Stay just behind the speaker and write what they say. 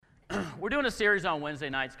We're doing a series on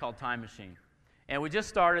Wednesday nights called Time Machine. And we just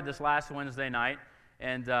started this last Wednesday night,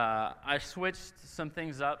 and I switched some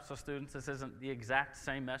things up so students, this isn't the exact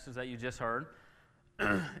same message that you just heard.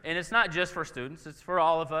 And it's not just for students, it's for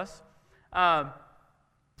all of us. But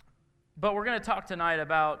we're going to talk tonight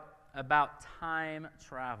about time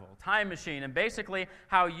travel, time machine, and basically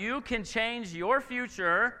how you can change your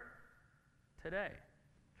future today.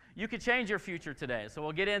 You can change your future today, so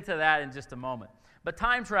we'll get into that in just a moment. But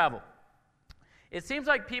time travel. It seems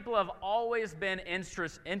like people have always been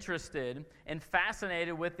interested and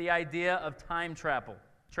fascinated with the idea of time travel.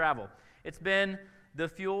 It's been the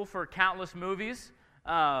fuel for countless movies.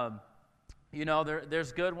 There's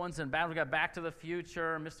good ones and bad ones. We got Back to the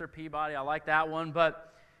Future, Mr. Peabody, I like that one.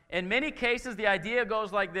 But in many cases, the idea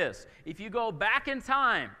goes like this. If you go back in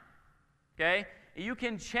time, okay, you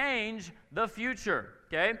can change the future,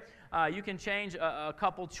 okay? You can change a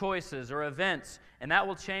couple choices or events, and that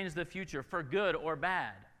will change the future for good or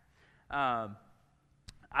bad. I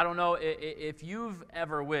don't know if you've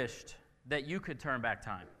ever wished that you could turn back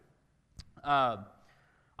time.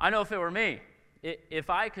 I know if it were me, if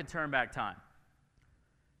I could turn back time,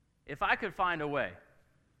 if I could find a way,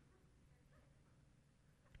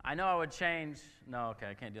 I know I would change. No, okay,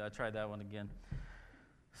 I can't do that. I tried that one again.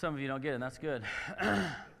 Some of you don't get it, and that's good.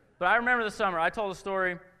 But I remember this summer, I told a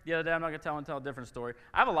story the other day. I'm not going to tell a different story.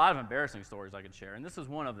 I have a lot of embarrassing stories I could share, and this is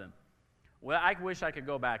one of them. Well, I wish I could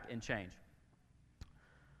go back and change.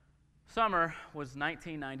 Summer was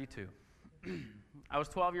 1992. I was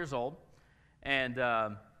 12 years old, and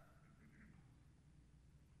I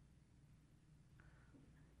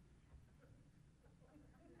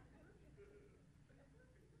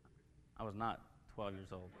was not 12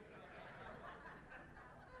 years old.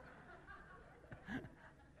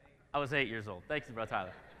 I was 8 years old. Thanks,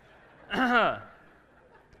 Brother Tyler.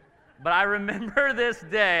 But I remember this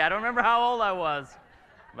day. I don't remember how old I was,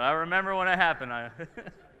 but I remember when it happened.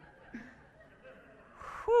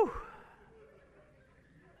 Whew.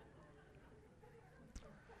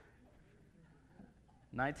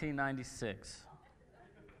 $1996.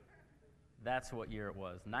 That's what year it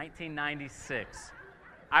was. 1996.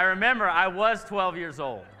 I remember I was 12 years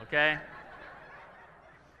old, okay?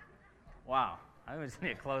 Wow. I just need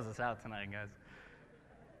to close this out tonight, guys.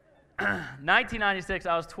 1996,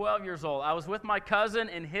 I was 12 years old. I was with my cousin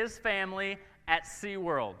and his family at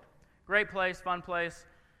SeaWorld. Great place, fun place.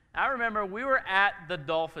 I remember we were at the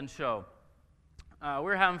dolphin show. We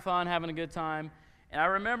were having fun, having a good time. And I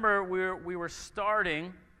remember we were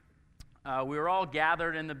starting. We were all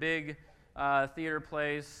gathered in the big theater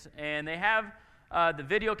place. And they have the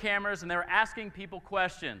video cameras, and they were asking people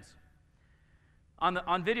questions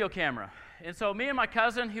on video camera. And so me and my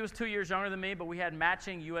cousin, he was 2 years younger than me, but we had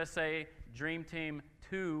matching USA Dream Team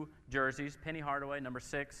 2 jerseys, Penny Hardaway, number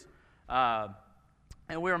 6, and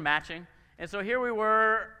we were matching. And so here we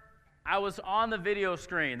were. I was on the video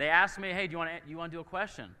screen. They asked me, hey, do you want to do a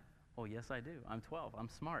question? Oh, yes, I do. I'm 12. I'm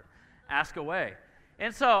smart. Ask away.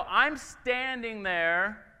 And so I'm standing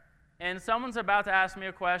there, and someone's about to ask me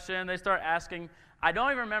a question. They start asking. I don't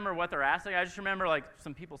even remember what they're asking. I just remember like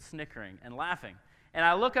some people snickering and laughing. And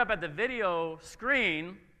I look up at the video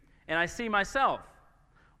screen, and I see myself.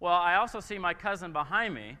 Well, I also see my cousin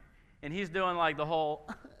behind me, and he's doing like the whole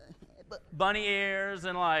bunny ears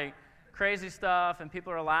and like crazy stuff, and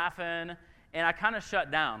people are laughing. And I kind of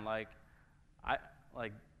shut down. I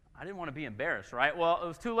didn't want to be embarrassed, right? Well, it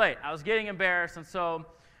was too late. I was getting embarrassed, and so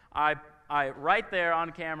I right there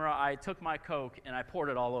on camera, I took my Coke and I poured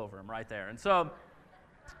it all over him right there. And so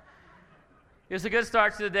it was a good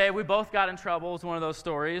start to the day. We both got in trouble. It was one of those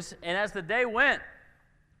stories. And as the day went,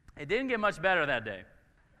 it didn't get much better that day.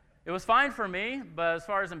 It was fine for me, but as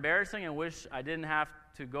far as embarrassing, and wish I didn't have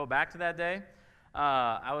to go back to that day,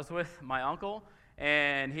 I was with my uncle,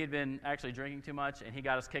 and he'd been actually drinking too much, and he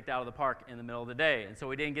got us kicked out of the park in the middle of the day. And so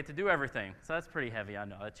we didn't get to do everything. So that's pretty heavy. I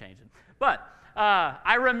know, that changed it. But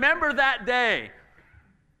I remember that day.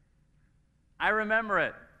 I remember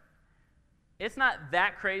it. It's not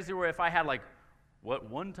that crazy where if I had like,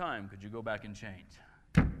 what one time could you go back and change?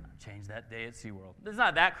 Change that day at SeaWorld. It's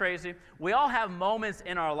not that crazy. We all have moments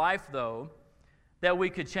in our life, though, that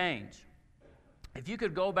we could change. If you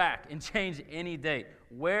could go back and change any date,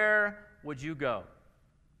 where would you go?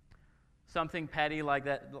 Something petty like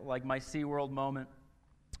that, like my SeaWorld moment,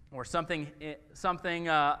 or some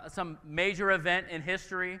major event in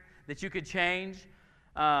history that you could change.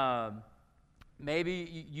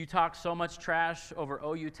 Maybe you talked so much trash over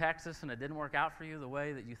OU Texas and it didn't work out for you the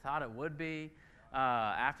way that you thought it would be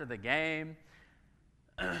after the game.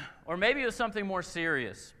 Or maybe it was something more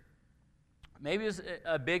serious. Maybe it was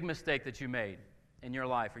a big mistake that you made. in your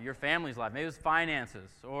life or your family's life. Maybe it was finances,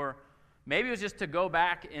 or maybe it was just to go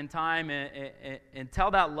back in time and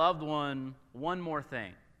tell that loved one one more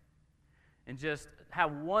thing and just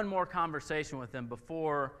have one more conversation with them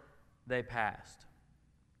before they passed.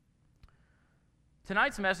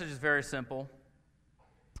 Tonight's message is very simple.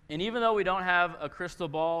 And even though we don't have a crystal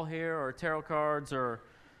ball here or tarot cards, or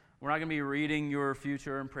we're not going to be reading your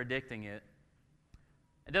future and predicting it,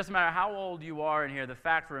 it doesn't matter how old you are in here, the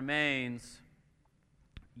fact remains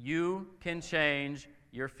you can change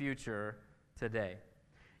your future today.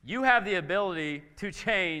 You have the ability to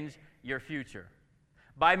change your future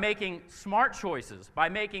by making smart choices, by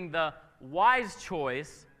making the wise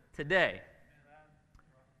choice today.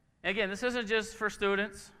 And again, this isn't just for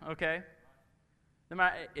students, okay? No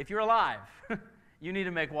matter, if you're alive, you need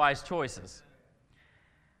to make wise choices.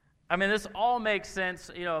 I mean, this all makes sense.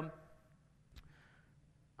 You know,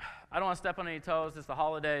 I don't want to step on any toes. It's the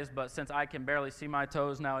holidays, but since I can barely see my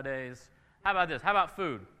toes nowadays, how about this? How about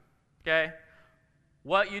food? Okay?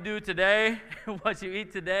 What you do today, what you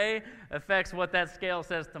eat today, affects what that scale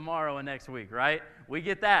says tomorrow and next week, right? We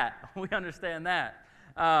get that. We understand that.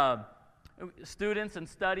 Students and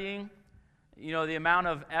studying, you know, the amount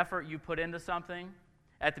of effort you put into something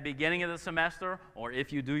at the beginning of the semester, or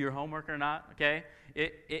if you do your homework or not, okay?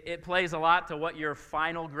 It plays a lot to what your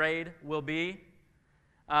final grade will be.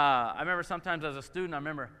 I remember sometimes as a student,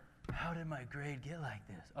 how did my grade get like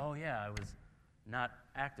this? Oh yeah, I was not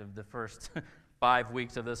active the first 5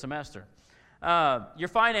 weeks of the semester. Your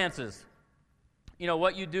finances. You know,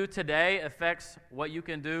 what you do today affects what you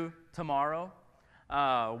can do tomorrow.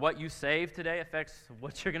 What you save today affects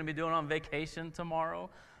what you're going to be doing on vacation tomorrow.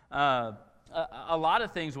 A lot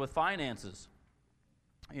of things with finances.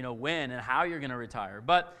 You know, when and how you're going to retire.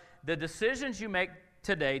 But the decisions you make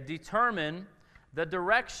today determine the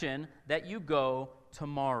direction that you go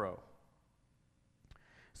tomorrow.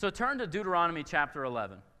 So turn to Deuteronomy chapter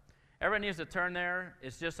 11. Everybody needs to turn there.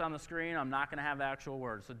 It's just on the screen. I'm not going to have the actual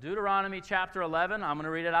words. So Deuteronomy chapter 11, I'm going to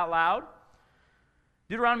read it out loud.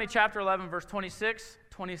 Deuteronomy chapter 11, verse 26,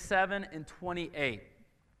 27, and 28.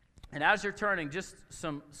 And as you're turning, just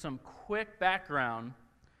some quick background.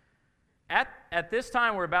 At this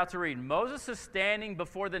time we're about to read, Moses is standing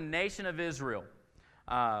before the nation of Israel.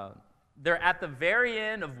 They're at the very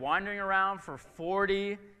end of wandering around for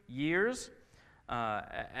 40 years.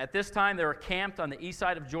 At this time, they were camped on the east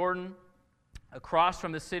side of Jordan, across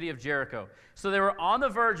from the city of Jericho. So they were on the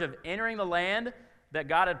verge of entering the land that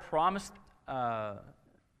God had promised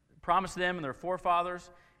them and their forefathers.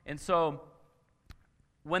 And so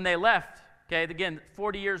when they left, okay, again,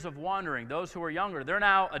 40 years of wandering, those who were younger, they're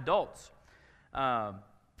now adults.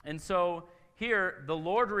 And so here, the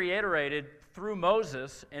Lord reiterated through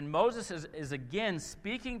Moses, and Moses is again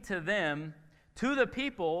speaking to them, to the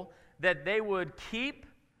people, that they would keep,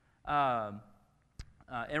 and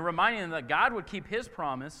reminding them that God would keep his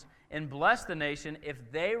promise and bless the nation if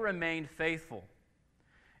they remained faithful.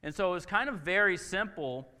 And so it was kind of very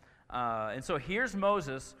simple. And so here's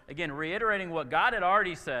Moses, again, reiterating what God had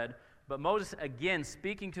already said, but Moses, again,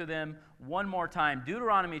 speaking to them one more time.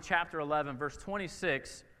 Deuteronomy chapter 11, verse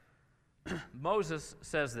 26, Moses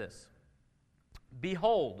says this,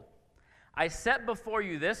 "Behold, I set before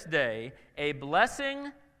you this day a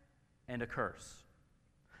blessing and a curse.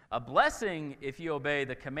 A blessing if you obey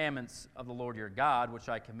the commandments of the Lord your God, which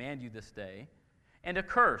I command you this day, and a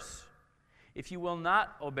curse if you will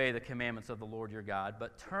not obey the commandments of the Lord your God,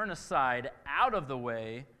 but turn aside out of the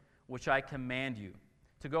way which I command you,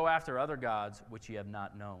 to go after other gods which ye have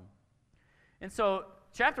not known." And so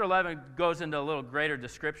chapter 11 goes into a little greater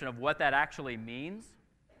description of what that actually means.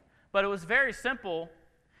 But it was very simple,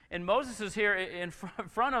 and Moses is here in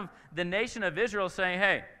front of the nation of Israel saying,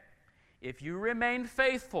 hey, if you remain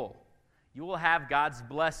faithful, you will have God's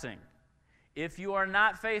blessing. If you are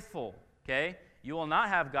not faithful, okay, you will not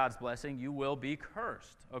have God's blessing. You will be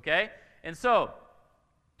cursed, okay? And so,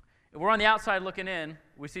 if we're on the outside looking in,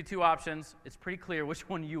 we see two options. It's pretty clear which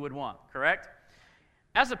one you would want, correct?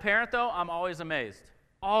 As a parent, though, I'm always amazed.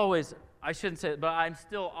 Always, I shouldn't say it, but I'm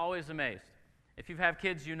still always amazed. If you have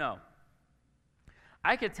kids, you know.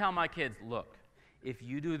 I could tell my kids, look, if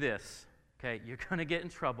you do this, okay, you're going to get in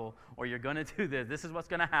trouble, or you're going to do this. This is what's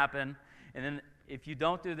going to happen. And then if you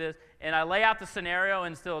don't do this, and I lay out the scenario,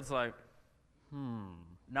 and still it's like,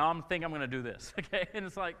 now I'm thinking I'm going to do this, okay? And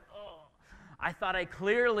it's like, oh, I thought I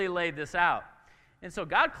clearly laid this out. And so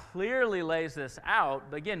God clearly lays this out,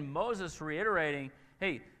 but again, Moses reiterating,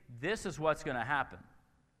 hey, this is what's going to happen.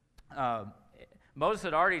 Moses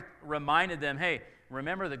had already reminded them, hey,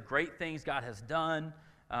 remember the great things God has done,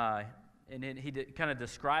 and he kind of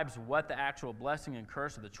describes what the actual blessing and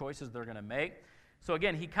curse of the choices they're going to make. So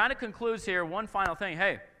again, he kind of concludes here one final thing.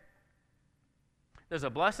 Hey, there's a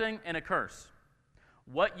blessing and a curse.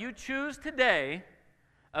 What you choose today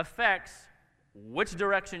affects which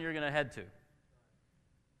direction you're going to head to.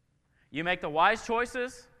 You make the wise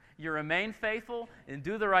choices, you remain faithful, and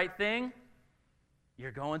do the right thing,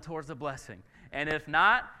 you're going towards the blessing. And if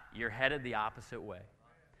not, you're headed the opposite way.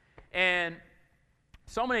 And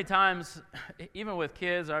so many times, even with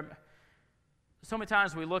kids, so many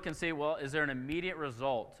times we look and see, well, is there an immediate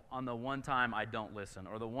result on the one time I don't listen,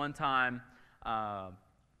 or the one time,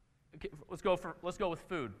 let's go with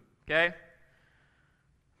food, okay?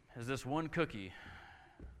 Is this one cookie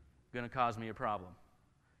going to cause me a problem?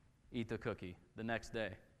 Eat the cookie the next day,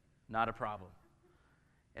 not a problem.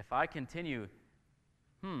 If I continue,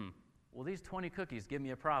 well, these 20 cookies give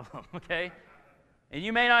me a problem, okay? And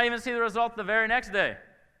you may not even see the result the very next day.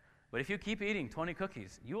 But if you keep eating 20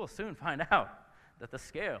 cookies, you will soon find out that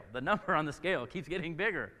the number on the scale keeps getting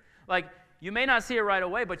bigger. Like, you may not see it right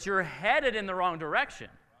away, but you're headed in the wrong direction.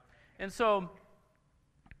 And so,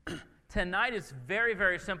 tonight is very,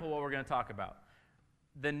 very simple what we're going to talk about.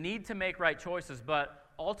 The need to make right choices, but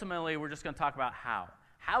ultimately we're just going to talk about how.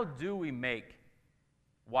 How do we make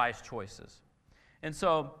wise choices? And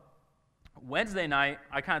so, Wednesday night,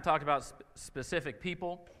 I kind of talked about specific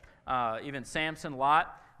people, even Samson,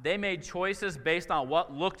 Lot. They made choices based on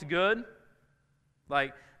what looked good.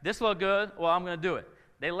 Like, this looked good, well, I'm going to do it.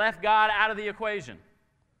 They left God out of the equation.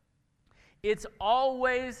 It's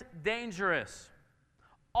always dangerous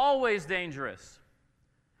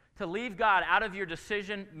to leave God out of your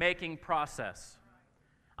decision-making process.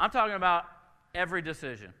 I'm talking about every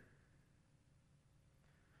decision.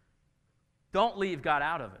 Don't leave God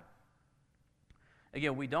out of it.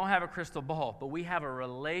 Again, we don't have a crystal ball, but we have a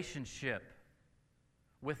relationship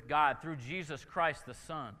with God through Jesus Christ the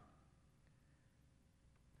Son.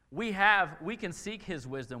 We can seek His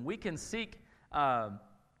wisdom. We can seek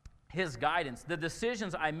His guidance. The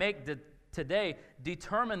decisions I make today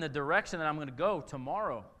determine the direction that I'm going to go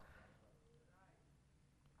tomorrow.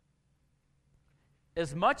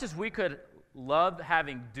 As much as we could love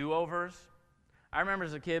having do-overs, I remember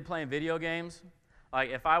as a kid playing video games. Like,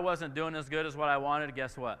 if I wasn't doing as good as what I wanted,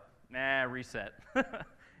 guess what? Reset. Have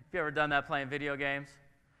you ever done that playing video games?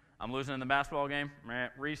 I'm losing in the basketball game?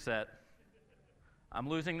 Reset. I'm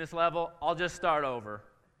losing this level? I'll just start over.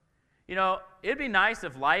 You know, it'd be nice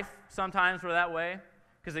if life sometimes were that way.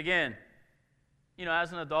 Because again, you know,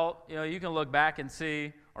 as an adult, you know, you can look back and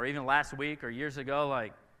see, or even last week or years ago,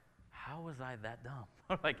 like, how was I that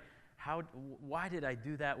dumb? Like, why did I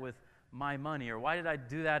do that with my money, or why did I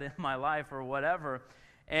do that in my life, or whatever?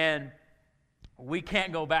 And we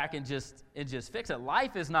can't go back and just fix it.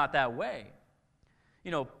 Life is not that way.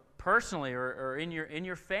 You know, personally, or in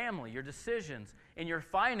your family, your decisions, in your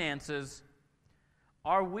finances,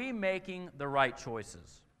 are we making the right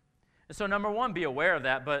choices? And so, number one, be aware of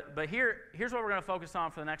that. But here's what we're going to focus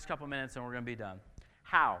on for the next couple minutes, and we're going to be done.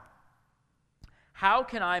 How? How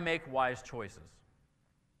can I make wise choices?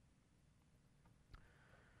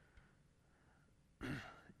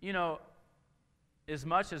 You know, as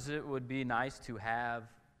much as it would be nice to have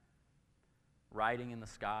writing in the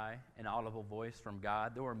sky, an audible voice from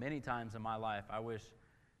God, there were many times in my life I wish,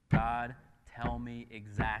 God, tell me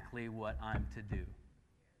exactly what I'm to do.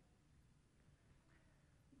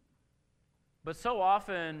 But so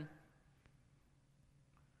often,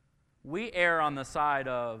 we err on the side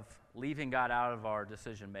of leaving God out of our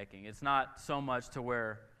decision making. It's not so much to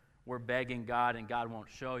where we're begging God and God won't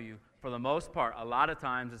show you. For the most part, a lot of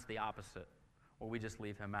times it's the opposite, where we just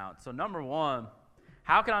leave Him out. So number one,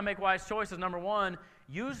 how can I make wise choices? Number one,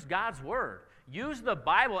 use God's Word. Use the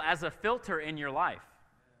Bible as a filter in your life.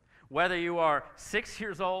 Whether you are 6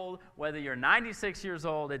 years old, whether you're 96 years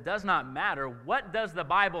old, it does not matter. What does the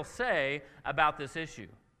Bible say about this issue?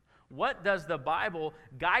 What does the Bible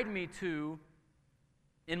guide me to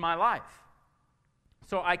in my life?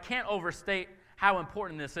 So I can't overstate how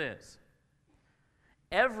important this is.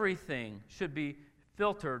 Everything should be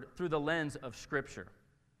filtered through the lens of Scripture.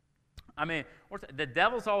 I mean, the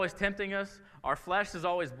devil's always tempting us. Our flesh is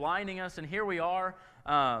always blinding us, and here we are.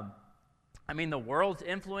 The world's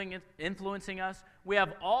influencing us. We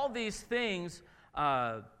have all these things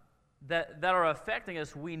that are affecting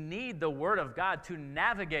us. We need the Word of God to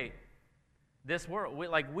navigate this world.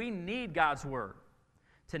 We need God's Word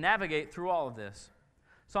to navigate through all of this.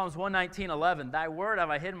 Psalms 119:11, Thy word have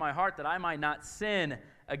I hid in my heart that I might not sin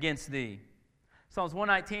against Thee. Psalms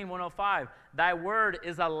 119:105, Thy word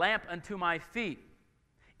is a lamp unto my feet.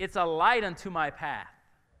 It's a light unto my path.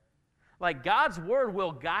 Like, God's word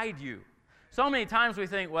will guide you. So many times we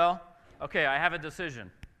think, well, okay, I have a decision.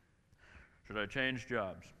 Should I change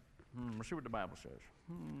jobs? Let's see what the Bible says.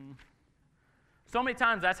 So many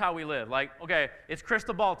times that's how we live. Like, okay, it's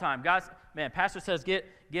crystal ball time. Pastor says get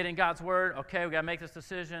in God's word. Okay, we got to make this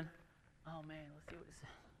decision. Oh, man, let's see what it says.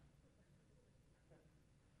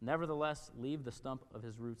 Nevertheless, leave the stump of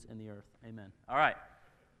his roots in the earth. Amen. All right.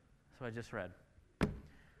 That's what I just read.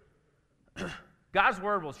 God's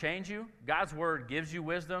word will change you. God's word gives you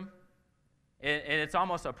wisdom. And it's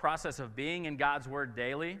almost a process of being in God's word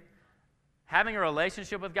daily. Having a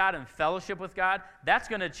relationship with God and fellowship with God, that's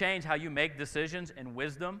going to change how you make decisions and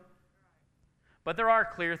wisdom. But there are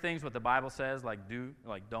clear things what the Bible says, like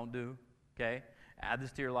don't do, okay? Add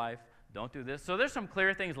this to your life. Don't do this. So there's some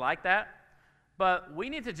clear things like that. But we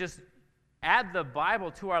need to just add the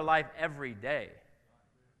Bible to our life every day.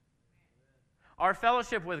 Our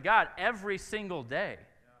fellowship with God every single day.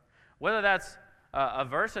 Whether that's a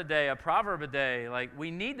verse a day, a proverb a day, like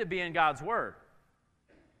we need to be in God's word.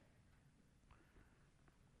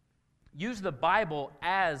 Use the Bible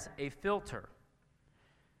as a filter.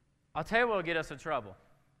 I'll tell you what will get us in trouble.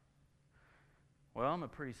 Well, I'm a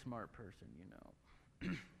pretty smart person, you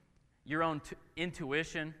know. Your own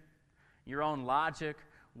intuition, your own logic,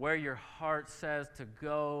 where your heart says to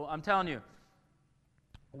go. I'm telling you,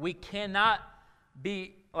 we cannot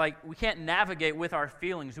we can't navigate with our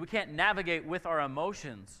feelings. We can't navigate with our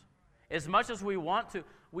emotions. As much as we want to,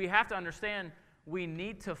 we have to understand we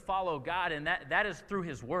need to follow God, and that is through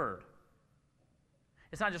His Word.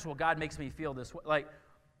 It's not just, well, God makes me feel this way. Like,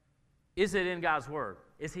 is it in God's Word?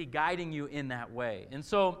 Is He guiding you in that way? And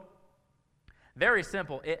so, very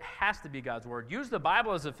simple, it has to be God's Word. Use the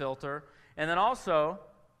Bible as a filter, and then also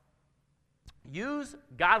use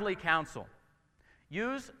godly counsel.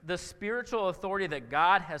 Use the spiritual authority that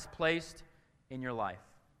God has placed in your life.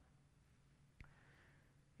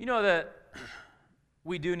 You know that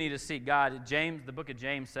we do need to seek God. James, the book of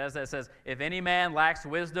James says that. It says, if any man lacks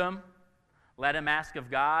wisdom, let him ask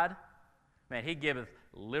of God. Man, He giveth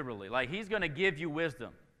liberally. Like, He's going to give you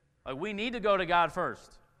wisdom. Like, we need to go to God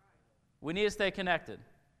first. We need to stay connected.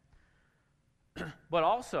 But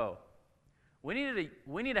also, we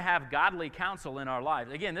need to have godly counsel in our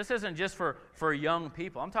lives. Again, this isn't just for young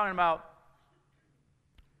people. I'm talking about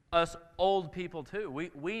us old people too.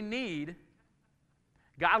 We need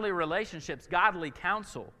godly relationships, godly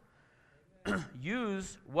counsel.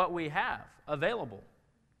 Use what we have available.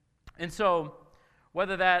 And so,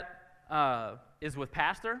 whether that is with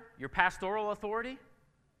pastor, your pastoral authority.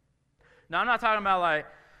 Now, I'm not talking about like,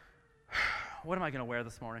 what am I going to wear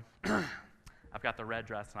this morning? I've got the red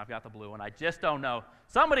dress and I've got the blue one. I just don't know.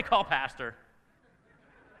 Somebody call pastor.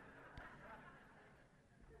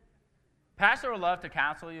 Pastor would love to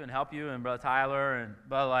counsel you and help you, and Brother Tyler,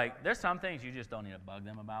 but like, there's some things you just don't need to bug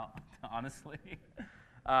them about, honestly.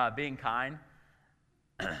 Being kind.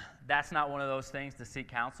 That's not one of those things to seek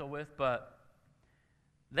counsel with, but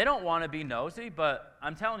they don't want to be nosy, but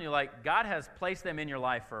I'm telling you, like, God has placed them in your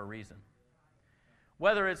life for a reason.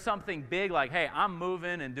 Whether it's something big like, hey, I'm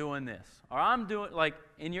moving and doing this, or I'm doing, like,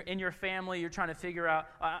 in your family, you're trying to figure out,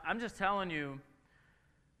 I'm just telling you,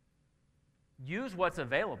 use what's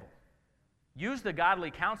available. Use the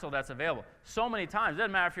godly counsel that's available. So many times, it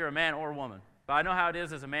doesn't matter if you're a man or a woman, but I know how it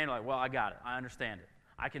is as a man, like, well, I got it. I understand it.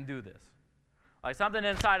 I can do this. Like, something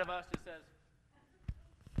inside of us just says,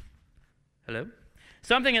 hello?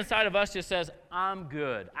 Something inside of us just says, I'm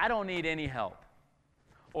good. I don't need any help.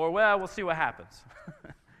 Or, well, we'll see what happens.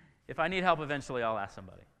 If I need help eventually, I'll ask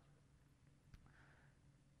somebody.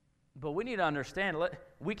 But we need to understand,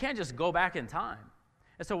 we can't just go back in time.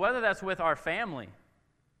 And so whether that's with our family,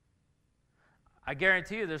 I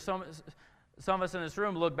guarantee you there's some of us in this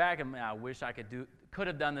room look back and, man, I wish I could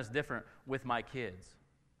have done this different with my kids.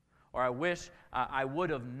 Or I wish I would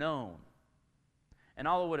have known. And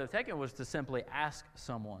all it would have taken was to simply ask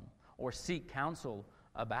someone or seek counsel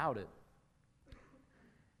about it.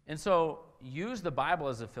 And so use the Bible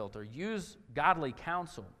as a filter. Use godly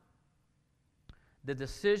counsel. The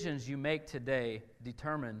decisions you make today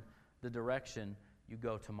determine the direction you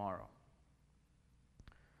go tomorrow.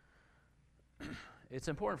 It's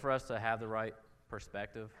important for us to have the right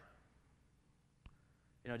perspective.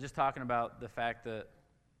 You know, just talking about the fact that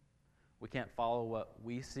we can't follow what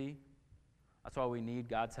we see. That's why we need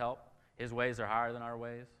God's help. His ways are higher than our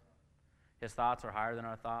ways. His thoughts are higher than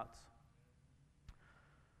our thoughts.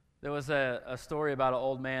 There was a story about an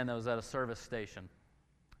old man that was at a service station,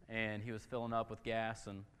 and he was filling up with gas,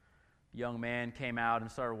 and a young man came out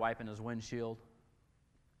and started wiping his windshield,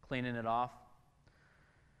 cleaning it off.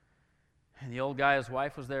 And the old guy, his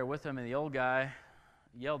wife was there with him, and the old guy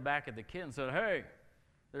yelled back at the kid and said, hey,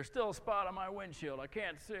 there's still a spot on my windshield. I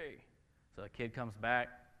can't see. So the kid comes back,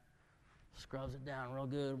 scrubs it down real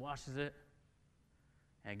good, washes it.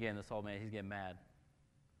 And again, this old man, he's getting mad.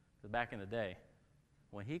 Because back in the day,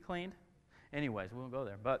 when he cleaned, anyways, we won't go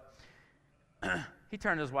there. But he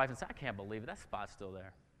turned to his wife and said, I can't believe it. That spot's still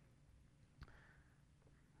there.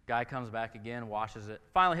 Guy comes back again, washes it.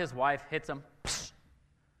 Finally, his wife hits him. Psst,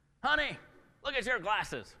 honey, look at your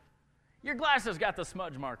glasses. Your glasses got the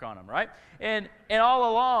smudge mark on them, right? And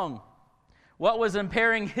all along, what was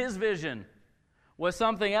impairing his vision was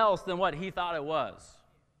something else than what he thought it was.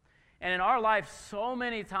 And in our life, so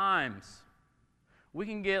many times, we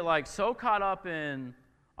can get like so caught up in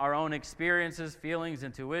our own experiences, feelings,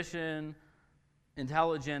 intuition,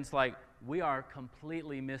 intelligence, like we are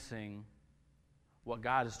completely missing what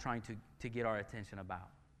God is trying to get our attention about.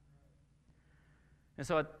 And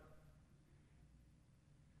so,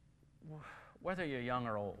 whether you're young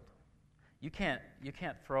or old, you can't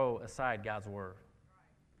throw aside God's word.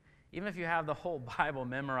 Even if you have the whole Bible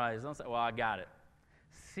memorized, don't say, well, I got it.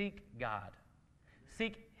 Seek God.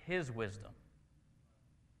 Seek His wisdom.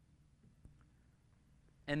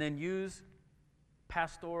 And then use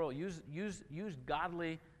pastoral, use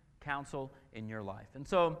godly counsel in your life. And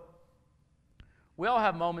so, we all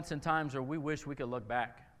have moments and times where we wish we could look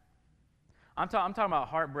back. I'm talking about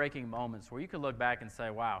heartbreaking moments where you could look back and say,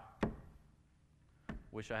 wow,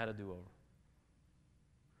 wish I had a do-over.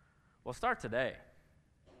 Well, start today.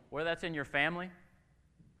 Whether that's in your family,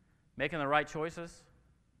 making the right choices.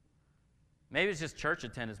 Maybe it's just church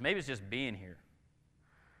attendance. Maybe it's just being here.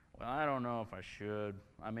 Well, I don't know if I should.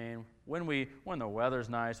 I mean, when the weather's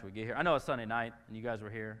nice, we get here. I know it's Sunday night, and you guys were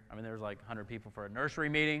here. I mean, there was like 100 people for a nursery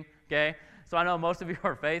meeting, okay? So I know most of you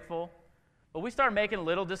are faithful. But we start making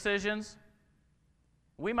little decisions.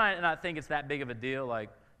 We might not think it's that big of a deal, like,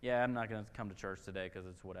 yeah, I'm not going to come to church today because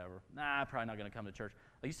it's whatever. Nah, I'm probably not going to come to church.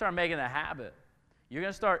 Like, you start making a habit. You're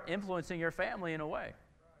going to start influencing your family in a way.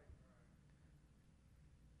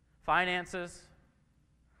 Finances.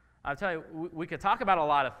 I'll tell you, we could talk about a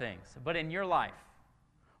lot of things, but in your life,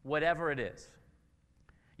 whatever it is,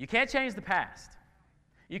 you can't change the past.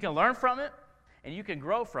 You can learn from it, and you can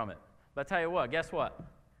grow from it. But I tell you what, guess what?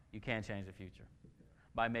 You can change the future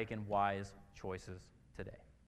by making wise choices today.